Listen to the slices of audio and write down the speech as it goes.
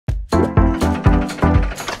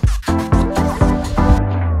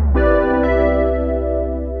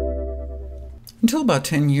about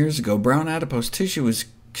 10 years ago, brown adipose tissue was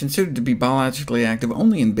considered to be biologically active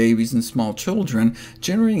only in babies and small children,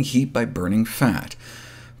 generating heat by burning fat.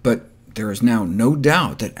 But there is now no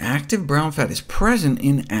doubt that active brown fat is present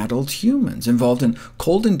in adult humans, involved in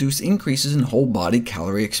cold-induced increases in whole-body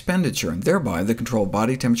calorie expenditure, and thereby the control of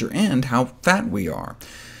body temperature and how fat we are.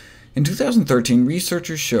 In 2013,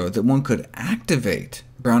 researchers showed that one could activate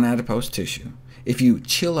brown adipose tissue if you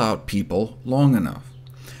chill out people long enough.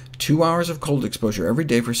 2 hours of cold exposure every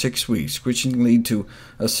day for 6 weeks, which can lead to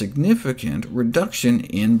a significant reduction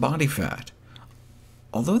in body fat.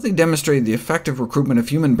 Although they demonstrated the effective recruitment of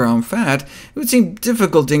human brown fat, it would seem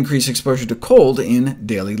difficult to increase exposure to cold in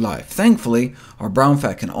daily life. Thankfully, our brown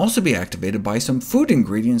fat can also be activated by some food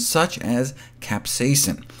ingredients such as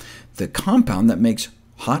capsaicin, the compound that makes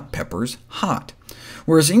hot peppers hot.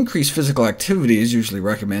 Whereas increased physical activity is usually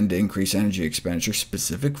recommended to increase energy expenditure,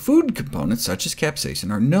 specific food components such as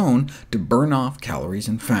capsaicin are known to burn off calories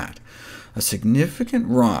and fat. A significant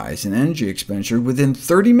rise in energy expenditure within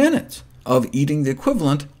 30 minutes of eating the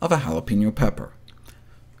equivalent of a jalapeno pepper.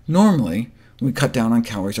 Normally, when we cut down on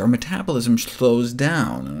calories, our metabolism slows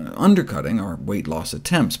down, undercutting our weight loss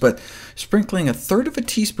attempts, but sprinkling 1/3 of a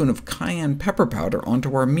teaspoon of cayenne pepper powder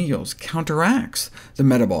onto our meals counteracts the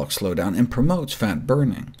metabolic slowdown and promotes fat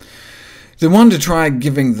burning. They wanted to try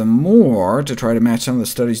giving them more to try to match some of the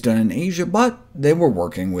studies done in Asia, but they were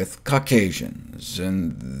working with Caucasians,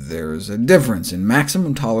 and there's a difference in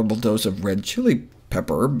maximum tolerable dose of red chili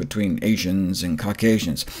pepper between Asians and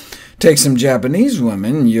Caucasians. Take some Japanese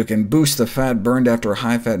women, you can boost the fat burned after a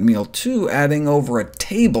high-fat meal too, adding over a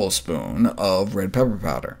tablespoon of red pepper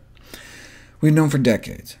powder. We've known for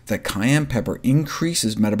decades that cayenne pepper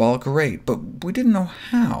increases metabolic rate, but we didn't know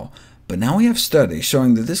how. But now we have studies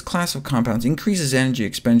showing that this class of compounds increases energy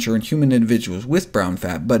expenditure in human individuals with brown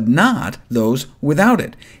fat, but not those without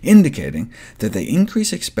it, indicating that they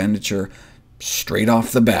increase expenditure straight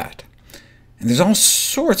off the bat. And there's all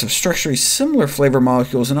sorts of structurally similar flavor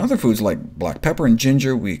molecules in other foods like black pepper and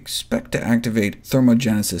ginger we expect to activate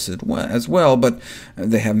thermogenesis as well, but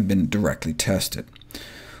they haven't been directly tested.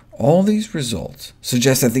 All these results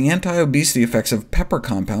suggest that the anti-obesity effects of pepper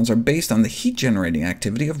compounds are based on the heat-generating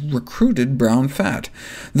activity of recruited brown fat.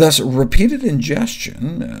 Thus, repeated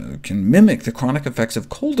ingestion can mimic the chronic effects of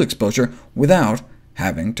cold exposure without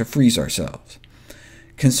having to freeze ourselves.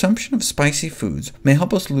 Consumption of spicy foods may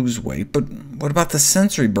help us lose weight, but what about the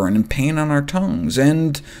sensory burn and pain on our tongues,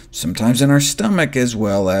 and sometimes in our stomach, as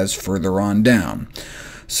well as further on down?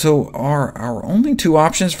 So are our only two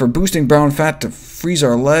options for boosting brown fat to freeze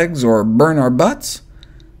our legs or burn our butts?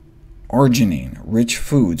 Arginine-rich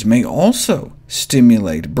foods may also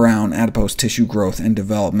stimulate brown adipose tissue growth and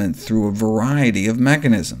development through a variety of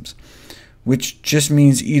mechanisms, which just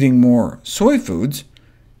means eating more soy foods,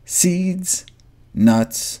 seeds,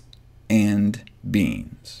 nuts, and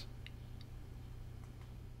beans.